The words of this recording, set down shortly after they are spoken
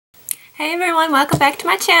Hey everyone, welcome back to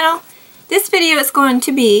my channel. This video is going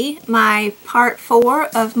to be my part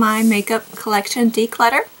 4 of my makeup collection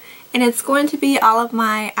Declutter, and it's going to be all of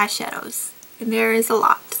my eyeshadows, and there is a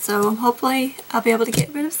lot, so hopefully I'll be able to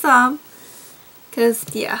get rid of some because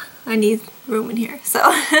yeah, I need room in here. So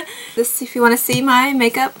if you want to see my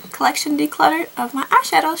makeup collection decluttered of my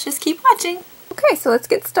eyeshadows, just keep watching. Okay, so let's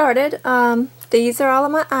get started. These are all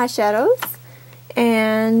of my eyeshadows,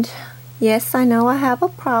 and yes, I know I have a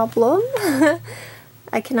problem.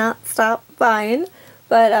 I cannot stop buying,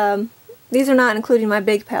 but these are not including my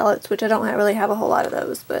big palettes, which I don't really have a whole lot of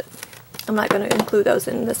those, but I'm not going to include those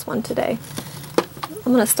in this one today.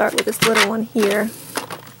 I'm going to start with this little one here.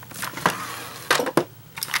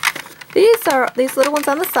 These little ones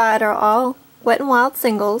on the side are all Wet n Wild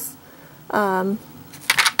singles. Probably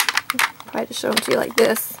just show them to you like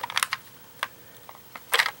this.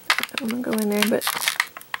 I'm going to go in there, but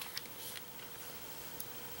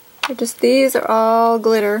these are all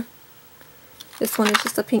glitter. This one is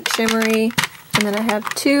just a pink shimmery, and then I have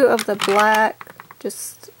two of the black,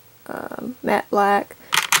 just matte black,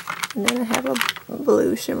 and then I have a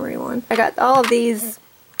blue shimmery one. I got all of these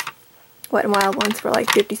Wet n Wild ones for like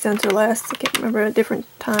 50 cents or less. I can't remember at different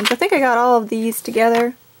times. I think I got all of these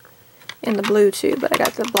together, and the blue too, but I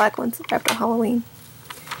got the black ones after Halloween.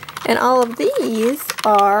 And all of these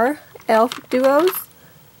are e.l.f. duos.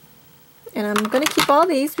 And I'm going to keep all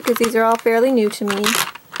these because these are all fairly new to me.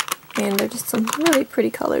 And they're just some really pretty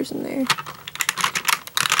colors in there.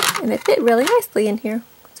 And they fit really nicely in here.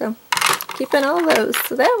 So, keeping all those.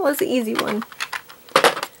 So that was the easy one.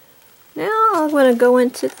 Now I'm going to go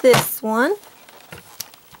into this one.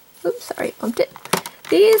 Oops, sorry, bumped it.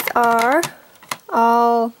 These are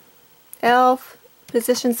all e.l.f.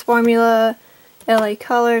 Physicians Formula, LA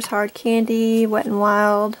Colors, Hard Candy, Wet n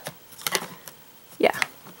Wild. Yeah.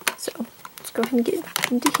 So, let's go ahead and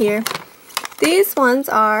get into here. These ones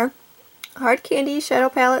are Hard Candy shadow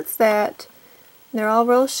palettes that they're all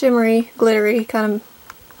real shimmery, glittery kind of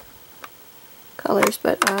colors,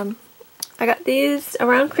 but I got these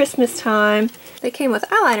around Christmas time. They came with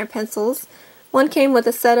eyeliner pencils. One came with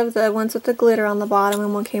a set of the ones with the glitter on the bottom,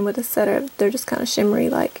 and one came with a set of, they're just kind of shimmery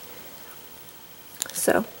like.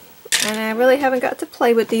 So, and I really haven't got to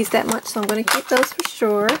play with these that much, so I'm going to keep those for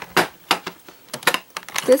sure.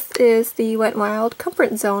 This is the Wet n Wild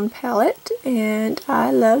Comfort Zone palette, and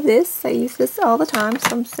I love this. I use this all the time,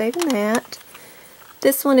 so I'm saving that.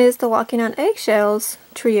 This one is the Walking on Eggshells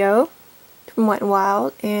trio from Wet n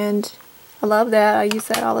Wild, and I love that. I use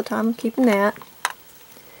that all the time. I'm keeping that.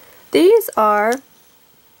 These are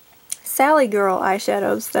Sally Girl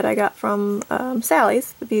eyeshadows that I got from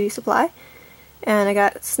Sally's, the beauty supply. And I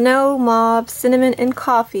got Snow, Mauve, Cinnamon, and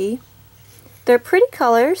Coffee. They're pretty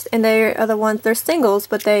colors, and they are the ones, they're singles,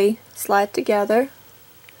 but they slide together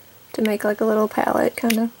to make like a little palette,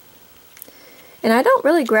 kind of. And I don't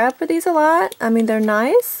really grab for these a lot. I mean, they're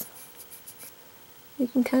nice. You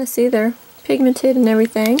can kind of see they're pigmented and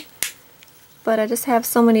everything. But I just have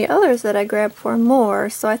so many others that I grab for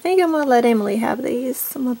more, so I think I'm going to let Emily have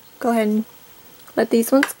these. I'm going to go ahead and let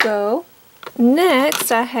these ones go.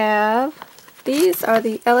 Next, I have, these are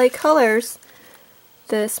the LA Colors.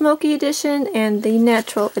 The Smoky Edition and the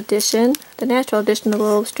Natural Edition. The Natural Edition, the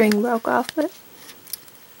little string broke off, but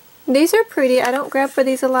these are pretty. I don't grab for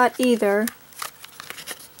these a lot either.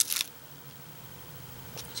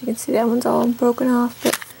 As you can see, that one's all broken off,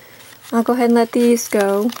 but I'll go ahead and let these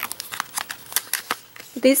go.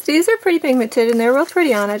 But these are pretty pigmented, and they're real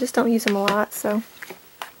pretty on. I just don't use them a lot, so.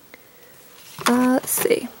 Let's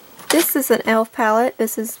see. This is an e.l.f. palette.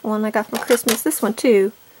 This is one I got from Christmas. This one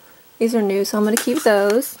too. These are new, so I'm going to keep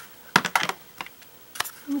those.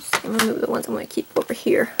 I'm going to move the ones I'm going to keep over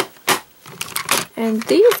here. And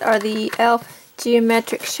these are the e.l.f.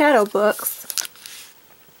 Geometric Shadow Books.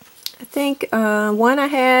 I think one I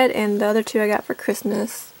had, and the other two I got for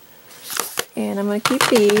Christmas. And I'm going to keep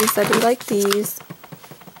these. I do like these.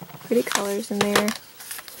 Pretty colors in there.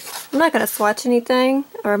 I'm not going to swatch anything,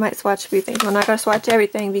 or I might swatch a few things. I'm not going to swatch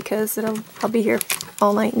everything because I'll be here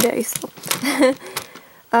all night and day. So.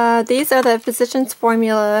 These are the Physicians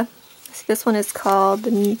Formula. This one is called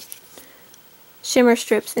the Shimmer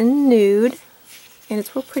Strips in Nude. And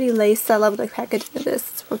it's real pretty lace. I love the packaging of this.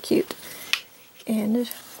 It's real cute. And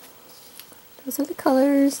those are the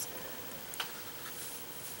colors.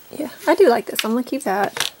 Yeah, I do like this. I'm going to keep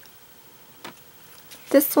that.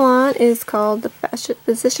 This one is called the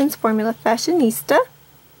Physicians Formula Fashionista.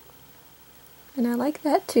 And I like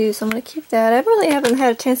that too, so I'm going to keep that. I really haven't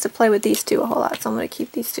had a chance to play with these two a whole lot, so I'm going to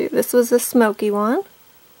keep these two. This was the smoky one.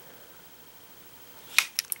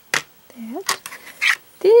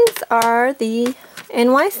 These are the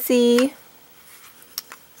NYC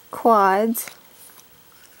quads.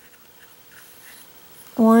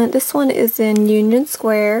 This one is in Union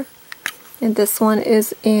Square, and this one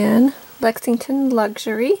is in Lexington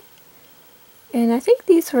Luxury. And I think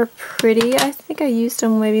these were pretty. I think I used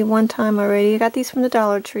them maybe one time already. I got these from the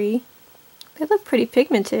Dollar Tree. They look pretty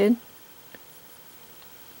pigmented.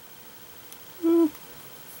 I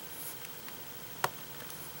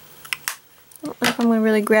don't know if I'm going to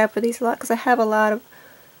really grab for these a lot because I have a lot of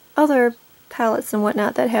other palettes and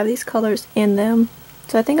whatnot that have these colors in them.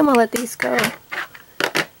 So I think I'm going to let these go.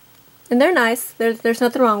 And they're nice. There's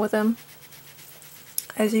nothing wrong with them.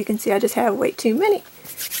 As you can see, I just have way too many.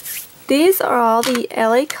 These are all the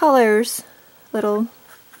LA Colors little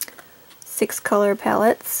 6-color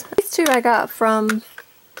palettes. These two I got from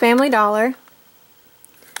Family Dollar.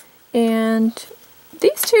 And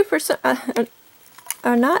these two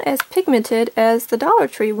are not as pigmented as the Dollar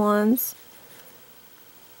Tree ones.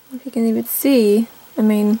 If you can even see, I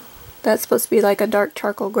mean, that's supposed to be like a dark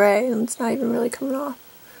charcoal gray, and it's not even really coming off.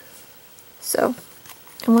 So,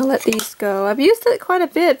 I'm going to let these go. I've used it quite a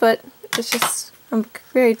bit, but it's just, I'm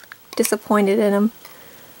very disappointed in them.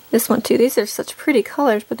 This one too. These are such pretty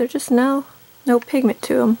colors, but they're just no pigment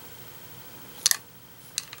to them.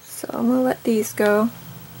 So I'm going to let these go.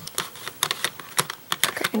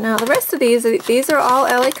 Okay, now the rest of these are all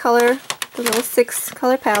LA Color, the little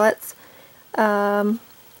 6-color palettes.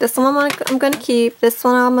 This one I'm going to keep. This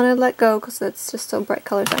one I'm going to let go because it's just so bright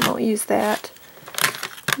colors I won't use that.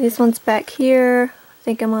 These ones back here, I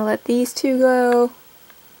think I'm going to let these two go.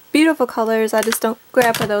 Beautiful colors, I just don't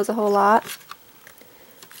grab for those a whole lot.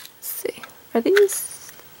 Let's see, are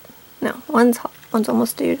these? No, one's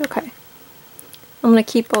almost due. Okay. I'm going to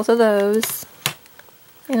keep both of those.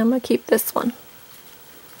 And I'm going to keep this one.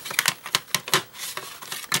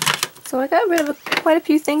 So I got rid of quite a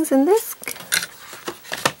few things in this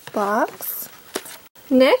box.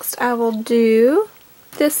 Next I will do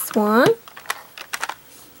this one.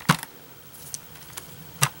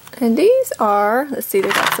 And these are, let's see, they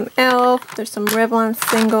got some e.l.f., there's some Revlon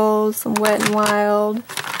singles, some Wet n Wild,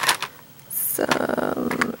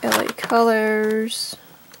 some LA Colors,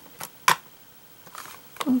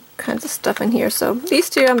 all kinds of stuff in here. So these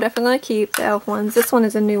two I'm definitely going to keep, the e.l.f. ones. This one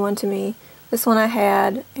is a new one to me. This one I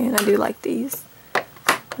had, and I do like these.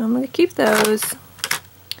 I'm going to keep those.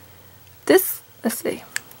 This, let's see,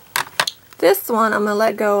 this one I'm going to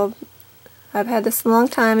let go of. I've had this a long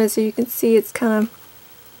time. As you can see, it's kind of,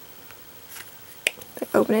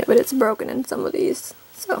 open it, but it's broken in some of these,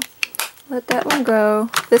 so let that one go.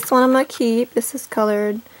 This one I'm going to keep. This is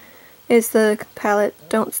colored. It's the palette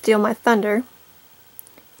Don't Steal My Thunder.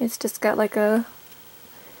 It's just got like a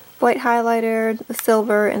white highlighter, the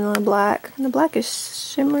silver, and the black. And the black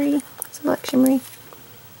is shimmery. It's black shimmery.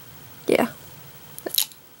 Yeah.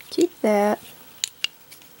 Keep that.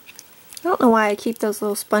 I don't know why I keep those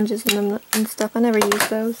little sponges in them and stuff. I never use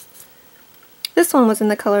those. This one was in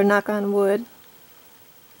the color Knock on Wood.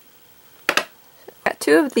 Got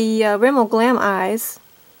two of the Rimmel Glam Eyes.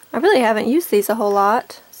 I really haven't used these a whole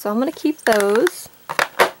lot, so I'm going to keep those.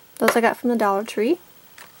 Those I got from the Dollar Tree.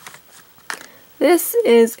 This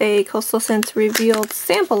is a Coastal Scents Revealed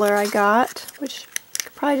sampler I got, which I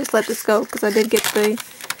could probably just let this go because I did get the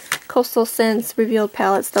Coastal Scents Revealed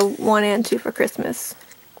palettes, the 1 and 2 for Christmas.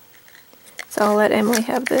 So I'll let Emily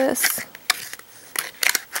have this.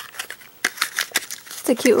 It's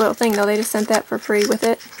a cute little thing though, they just sent that for free with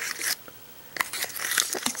it.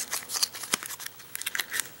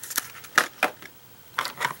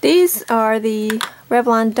 These are the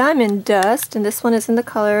Revlon Diamond Dust, and this one is in the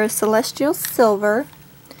color Celestial Silver.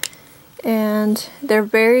 And they're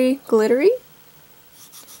very glittery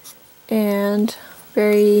and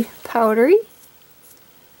very powdery.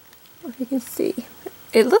 If you can see.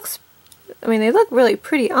 It looks, I mean, they look really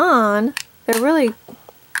pretty on.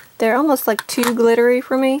 They're almost like too glittery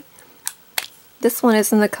for me. This one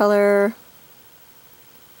is in the color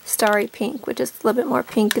Starry Pink, which is a little bit more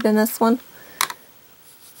pink than this one.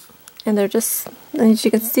 And they're just, as you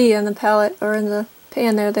can see on the palette or in the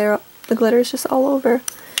pan there, the glitter is just all over.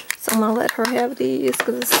 So I'm going to let her have these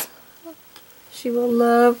because she will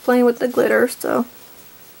love playing with the glitter. So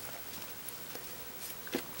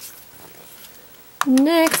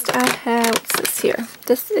next I have, what's this here?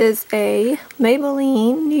 This is a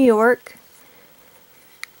Maybelline New York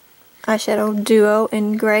eyeshadow duo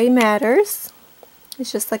in Gray Matters.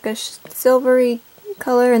 It's just like a silvery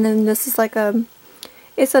color, and then this is like a,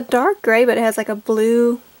 it's a dark gray, but it has like a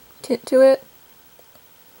blue tint to it.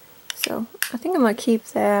 So I think I'm going to keep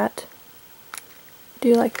that. I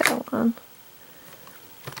do like that one.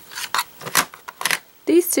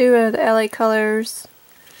 these two are the LA Colors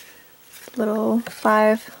little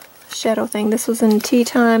 5 shadow thing. This was in Tea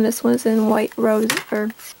Time. This one's in White Rose, or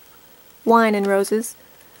Wine and Roses.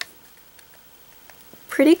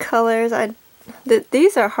 Pretty colors.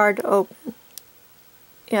 These are hard to open.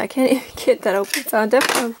 Yeah, I can't even get that open, so I'll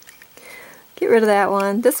definitely get rid of that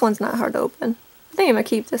one. This one's not hard to open. I think I'm going to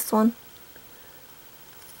keep this one.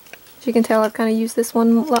 As you can tell, I've kind of used this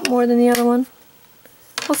one a lot more than the other one.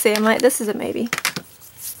 We'll see. This is a maybe.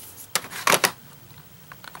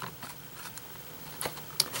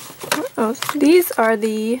 Oh, so these are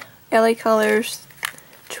the LA Colors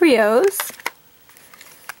Trios.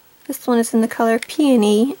 This one is in the color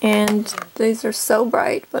Peony, and these are so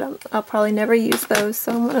bright, but I'll probably never use those,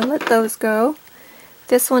 so I'm going to let those go.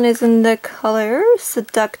 This one is in the color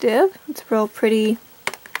Seductive. It's real pretty,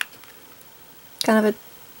 kind of a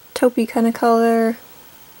taupey kind of color.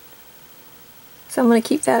 So I'm going to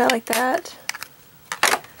keep that. I like that.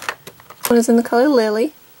 This one is in the color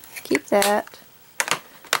Lily. Keep that.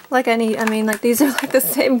 Like like these are like the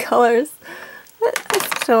same colors, but I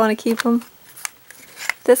still want to keep them.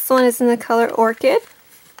 This one is in the color Orchid.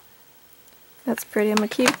 That's pretty. I'm going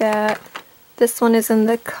to keep that. This one is in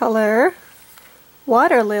the color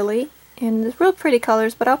Water Lily. And it's real pretty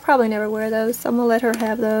colors, but I'll probably never wear those, so I'm going to let her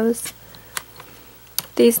have those.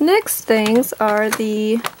 These next things are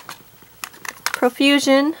the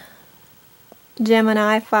Profusion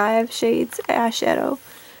Gemini 5 Shades Eyeshadow.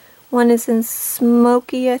 One is in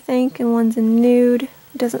Smoky, I think, and one's in Nude.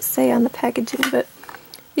 It doesn't say on the packaging, but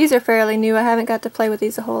these are fairly new. I haven't got to play with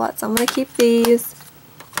these a whole lot, so I'm going to keep these.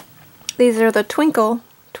 These are the Twinkle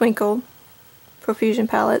Profusion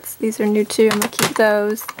palettes. These are new too. I'm going to keep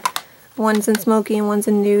those. One's in Smoky and one's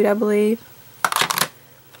in Nude, I believe.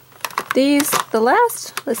 These,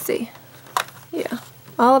 let's see. Yeah,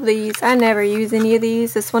 all of these. I never use any of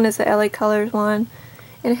these. This one is the LA Colors one,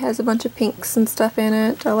 and it has a bunch of pinks and stuff in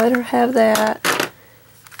it. I'll let her have that.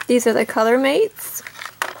 These are the Color Mates.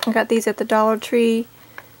 I got these at the Dollar Tree.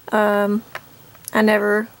 I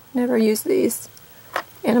never use these,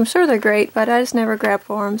 and I'm sure they're great, but I just never grab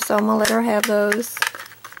for them, so I'm gonna let her have those.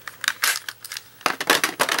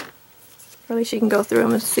 Really, she can go through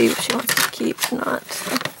them and see if she wants to keep or not.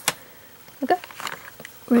 So I got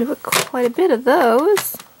rid of quite a bit of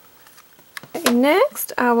those. Okay,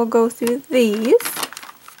 next, I will go through these.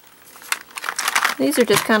 These are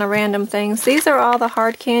just kind of random things. These are all the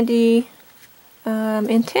Hard Candy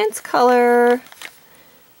Intense Color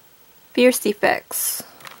Fierce Effects.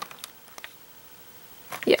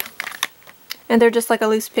 Yeah. And they're just like a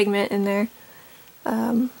loose pigment in there.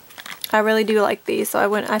 I really do like these,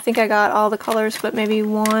 so I think I got all the colors, but maybe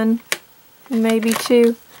one, maybe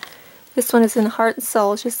two. This one is in Heart and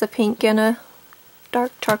Soul, it's just a pink and a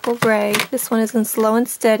dark charcoal gray. This one is in Slow and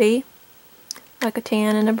Steady, like a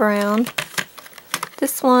tan and a brown.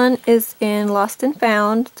 This one is in Lost and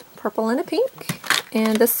Found, purple and a pink.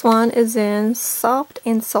 And this one is in Soft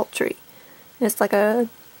and Sultry. And it's like a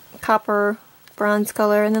copper bronze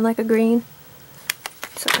color and then like a green.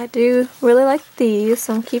 So I do really like these,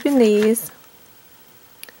 so I'm keeping these.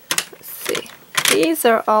 Let's see. These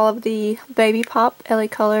are all of the Baby Pop LA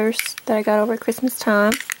Colors that I got over Christmas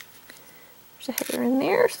time. There's a header in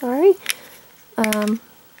there, sorry.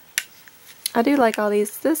 I do like all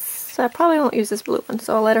these. I probably won't use this blue one,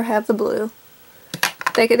 so I'll let her have the blue.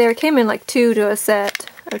 They came in like 2 to a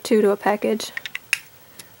set, or 2 to a package.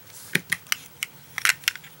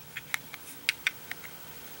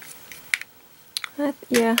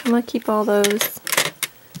 Yeah, I'm going to keep all those.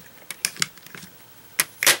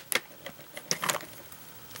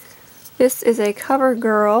 This is a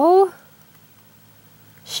CoverGirl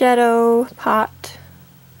Shadow Pot.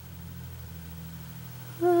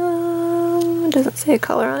 It doesn't say a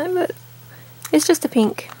color on it, but it's just a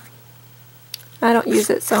pink. I don't use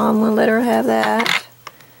it, so I'm going to let her have that.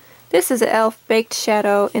 This is an e.l.f. Baked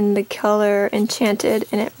Shadow in the color Enchanted,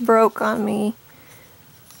 and it broke on me.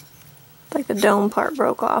 Like the dome part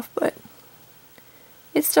broke off, but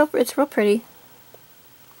it's real pretty.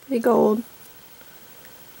 Pretty gold.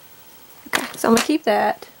 Okay, so I'm going to keep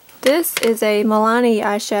that. This is a Milani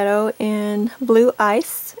eyeshadow in Blue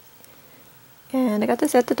Ice. And I got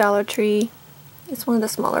this at the Dollar Tree. It's one of the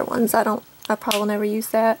smaller ones. I probably never use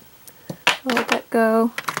that. I'll let that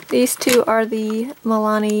go. These two are the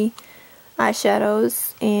Milani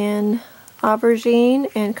eyeshadows in Aubergine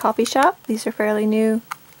and Coffee Shop. These are fairly new.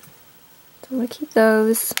 So I'm going to keep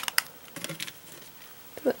those.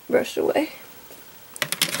 Put the brush away.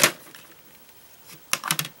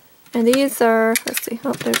 And these are, let's see,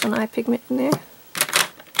 oh, there's an eye pigment in there.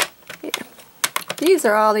 Yeah. These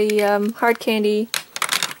are all the Hard Candy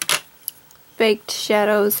baked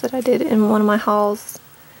shadows that I did in one of my hauls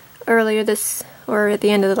earlier or at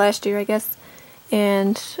the end of the last year, I guess.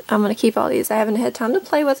 And I'm going to keep all these. I haven't had time to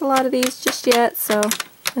play with a lot of these just yet,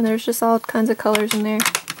 and there's just all kinds of colors in there.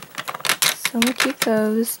 So I'm going to keep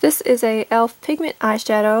those. This is a e.l.f. pigment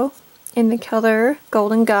eyeshadow in the color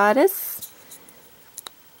Golden Goddess.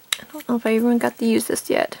 I don't know if I even got to use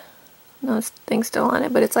this yet. No, this thing's still on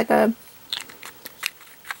it, but it's like a,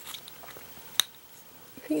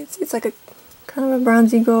 I think it's like a kind of a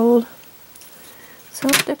bronzy gold. So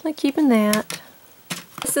I'm definitely keeping that.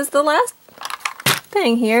 This is the last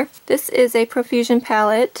thing here. This is a Profusion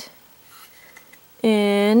palette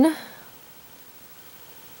in,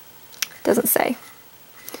 doesn't say,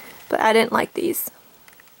 but I didn't like these.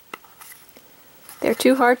 They're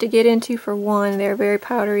too hard to get into for one. They're very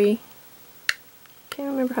powdery. Can't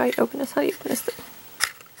remember how you open this. How do you open this thing?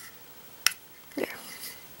 There.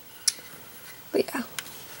 But yeah.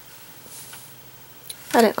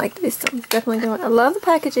 I didn't like these, so I'm definitely doing. I love the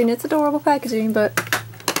packaging. It's adorable packaging, but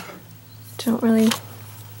don't really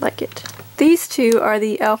like it. These two are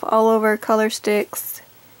the e.l.f. All Over Color Sticks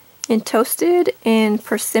in Toasted and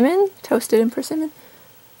Persimmon. Toasted and Persimmon.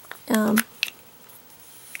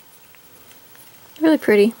 Really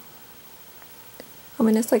pretty. I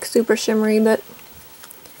mean, it's like super shimmery, but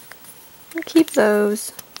I'll keep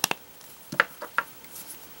those.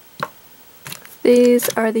 These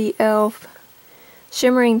are the e.l.f.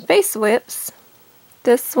 Shimmering Face Whips.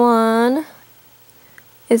 This one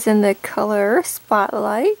is in the color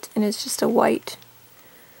Spotlight, and it's just a white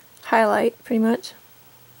highlight, pretty much.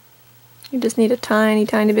 You just need a tiny,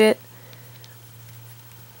 tiny bit.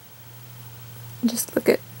 Just look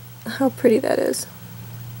at how pretty that is.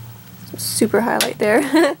 Super highlight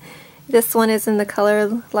there. This one is in the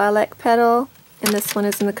color Lilac Petal, and this one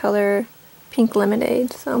is in the color Pink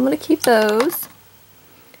Lemonade. So I'm going to keep those.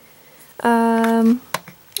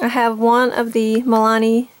 I have one of the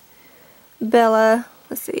Milani Bella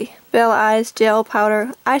Eyes Gel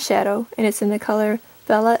Powder Eyeshadow, and it's in the color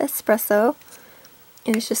Bella Espresso,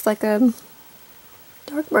 and it's just like a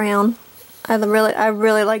dark brown. I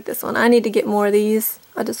really like this one. I need to get more of these.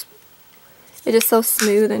 It's just so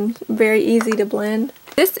smooth and very easy to blend.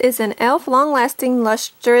 This is an e.l.f. Long Lasting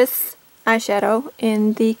Lustrous Eyeshadow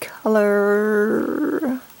in the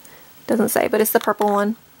color, doesn't say, but it's the purple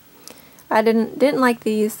one. I didn't like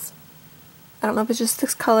these. I don't know if it's just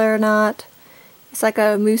this color or not. It's like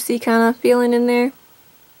a moussey kind of feeling in there.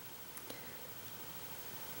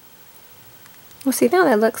 Well, see, now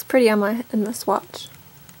that looks pretty on in the swatch.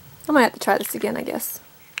 I might have to try this again, I guess.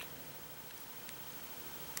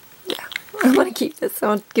 Yeah, I'm gonna keep this,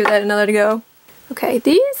 so I'll give that another go. Okay,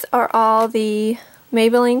 these are all the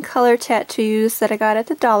Maybelline color tattoos that I got at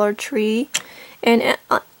the Dollar Tree, and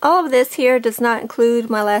all of this here does not include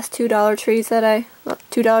my last two Dollar Tree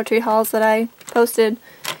hauls that I posted.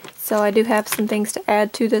 So I do have some things to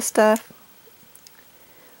add to this stuff.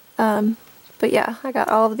 But yeah, I got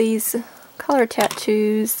all of these color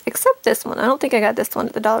tattoos, except this one. I don't think I got this one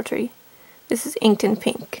at the Dollar Tree. This is inked in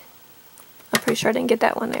pink. I'm pretty sure I didn't get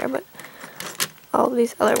that one there, but all of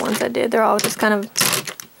these other ones I did. They're all just kind of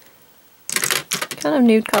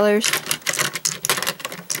nude colors.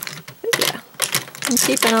 But yeah, I'm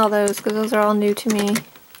keeping all those because those are all new to me.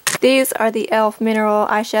 These are the e.l.f. Mineral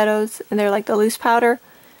Eyeshadows, and they're like the loose powder.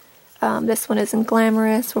 This one is in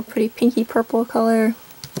Glamorous, or pretty pinky purple color.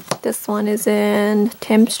 This one is in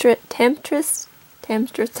Temptress,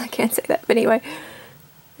 I can't say that, but anyway,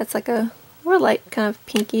 that's like a more light kind of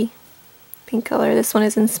pinky pink color. This one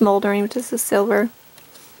is in Smoldering, which is a silver.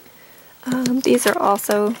 These are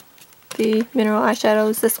also the mineral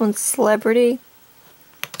eyeshadows. This one's Celebrity,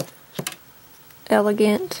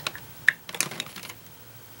 Elegant,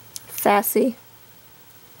 Sassy,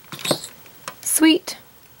 Sweet,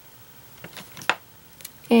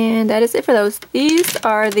 and that is it for those. These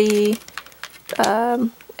are the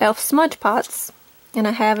e.l.f. Smudge Pots, and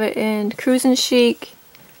I have it in Cruisin' Chic,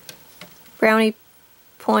 Brownie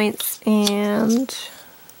Points, and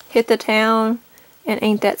Hit the Town, and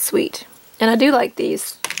Ain't That Sweet. And I do like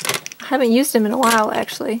these. I haven't used them in a while,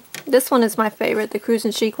 actually. This one is my favorite, the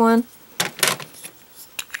Cruisin' Chic one.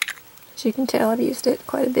 As you can tell, I've used it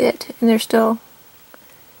quite a bit, and they're still,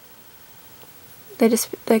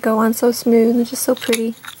 they go on so smooth and just so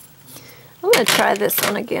pretty. I'm going to try this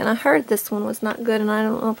one again. I heard this one was not good, and I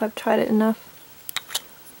don't know if I've tried it enough.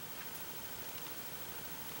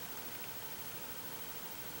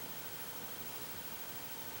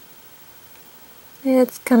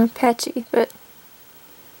 It's kind of patchy, but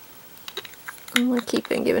I'm going to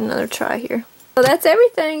keep it and give it another try here. So that's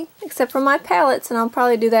everything except for my palettes, and I'll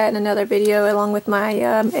probably do that in another video along with my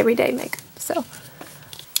everyday makeup. So,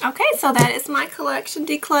 okay, so that is my collection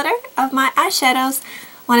declutter of my eyeshadows.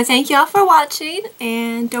 I want to thank y'all for watching,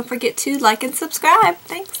 and don't forget to like and subscribe.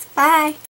 Thanks. Bye.